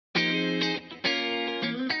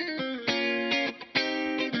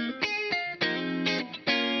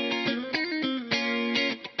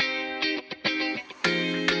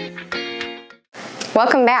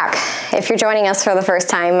Welcome back. If you're joining us for the first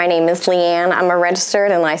time, my name is Leanne. I'm a registered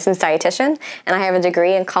and licensed dietitian, and I have a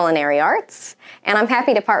degree in culinary arts. And I'm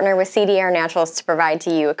happy to partner with CDR Naturals to provide to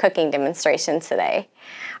you a cooking demonstration today.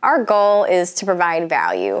 Our goal is to provide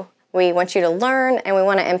value. We want you to learn, and we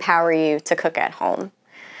want to empower you to cook at home.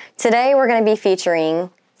 Today we're going to be featuring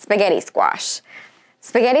spaghetti squash.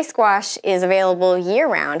 Spaghetti squash is available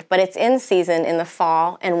year-round, but it's in season in the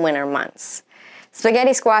fall and winter months.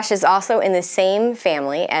 Spaghetti squash is also in the same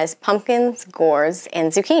family as pumpkins, gourds,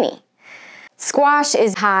 and zucchini. Squash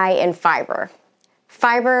is high in fiber.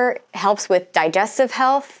 Fiber helps with digestive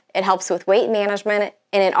health, it helps with weight management,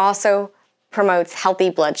 and it also promotes healthy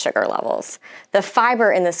blood sugar levels. The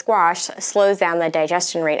fiber in the squash slows down the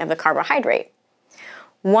digestion rate of the carbohydrate.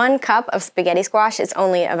 1 cup of spaghetti squash is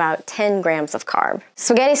only about 10 grams of carb.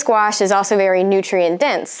 Spaghetti squash is also very nutrient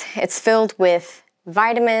dense. It's filled with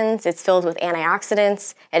vitamins, it's filled with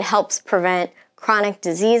antioxidants, it helps prevent chronic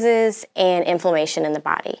diseases and inflammation in the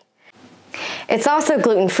body. It's also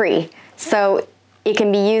gluten-free, so it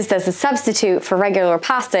can be used as a substitute for regular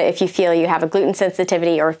pasta if you feel you have a gluten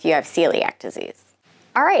sensitivity or if you have celiac disease.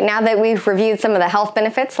 All right, now that we've reviewed some of the health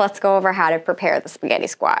benefits, let's go over how to prepare the spaghetti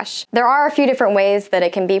squash. There are a few different ways that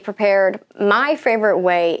it can be prepared. My favorite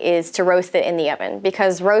way is to roast it in the oven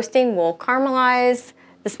because roasting will caramelize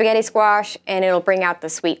the spaghetti squash and it'll bring out the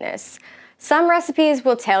sweetness. Some recipes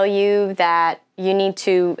will tell you that you need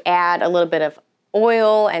to add a little bit of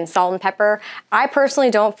oil and salt and pepper. I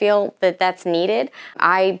personally don't feel that that's needed.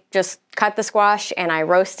 I just cut the squash and I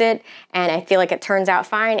roast it and I feel like it turns out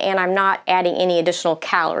fine and I'm not adding any additional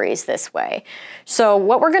calories this way. So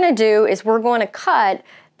what we're gonna do is we're going to cut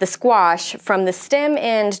the squash from the stem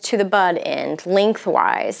end to the bud end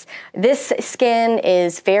lengthwise. This skin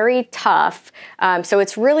is very tough, so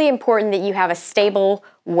it's really important that you have a stable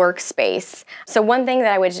workspace. So one thing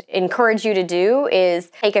that I would encourage you to do is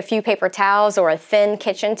take a few paper towels or a thin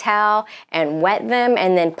kitchen towel and wet them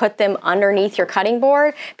and then put them underneath your cutting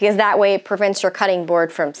board because that way it prevents your cutting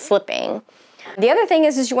board from slipping. The other thing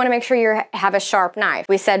is you want to make sure you have a sharp knife.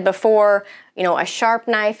 We said before, you know, a sharp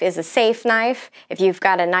knife is a safe knife. If you've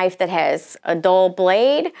got a knife that has a dull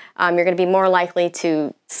blade, you're going to be more likely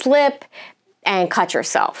to slip and cut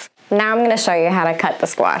yourself. Now I'm going to show you how to cut the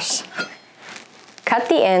squash. Cut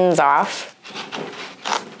the ends off.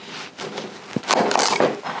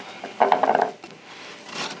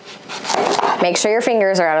 Make sure your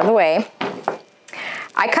fingers are out of the way.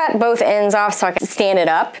 I cut both ends off so I can stand it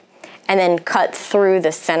up and then cut through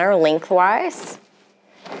the center lengthwise.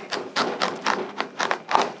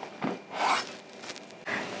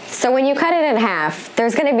 So when you cut it in half,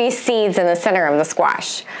 there's going to be seeds in the center of the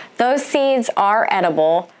squash. Those seeds are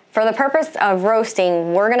edible. For the purpose of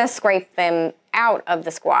roasting, we're going to scrape them out of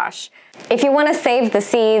the squash. If you want to save the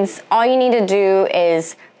seeds, all you need to do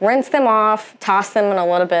is rinse them off, toss them in a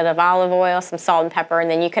little bit of olive oil, some salt and pepper,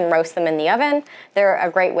 and then you can roast them in the oven. They're a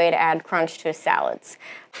great way to add crunch to salads.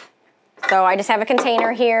 So I just have a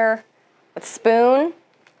container here with a spoon,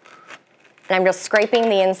 and I'm just scraping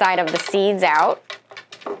the inside of the seeds out.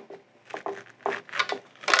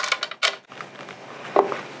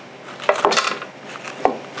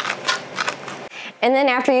 And then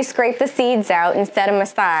after you scrape the seeds out and set them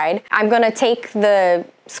aside, I'm going to take the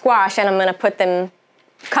squash and I'm going to put them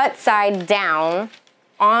cut side down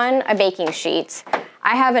on a baking sheet.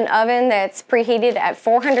 I have an oven that's preheated at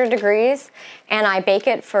 400 degrees and I bake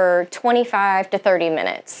it for 25 to 30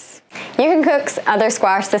 minutes. You can cook other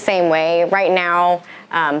squash the same way. Right now,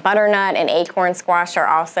 butternut and acorn squash are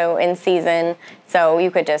also in season, so you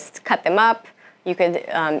could just cut them up. You could,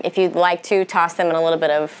 if you'd like to, toss them in a little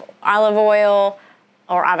bit of olive oil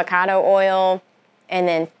or avocado oil and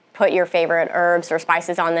then put your favorite herbs or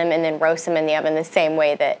spices on them and then roast them in the oven the same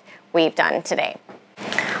way that we've done today.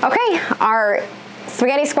 Okay, our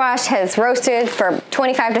spaghetti squash has roasted for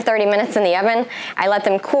 25 to 30 minutes in the oven. I let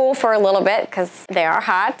them cool for a little bit because they are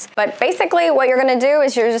hot. But basically what you're gonna do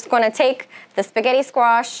is you're just gonna take the spaghetti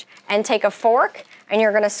squash and take a fork and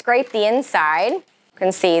you're gonna scrape the inside. You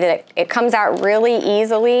can see that it comes out really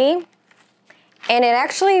easily. And it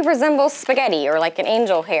actually resembles spaghetti or like an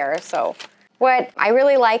angel hair. So what I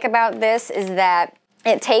really like about this is that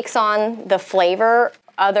it takes on the flavor,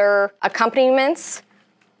 other accompaniments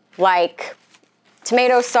like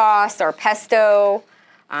tomato sauce or pesto,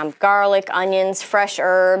 garlic, onions, fresh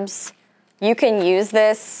herbs. You can use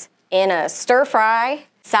this in a stir fry,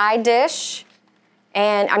 side dish,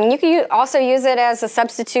 and I mean you can also use it as a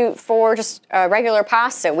substitute for just regular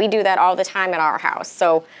pasta. We do that all the time at our house.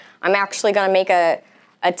 So I'm actually gonna make a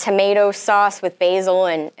tomato sauce with basil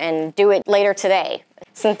and do it later today.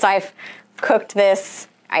 Since I've cooked this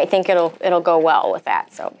I think it'll go well with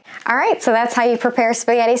that. So, all right, so that's how you prepare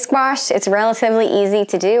spaghetti squash. It's relatively easy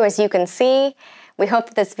to do, as you can see. We hope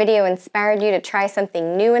that this video inspired you to try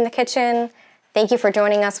something new in the kitchen. Thank you for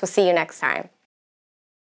joining us. We'll see you next time.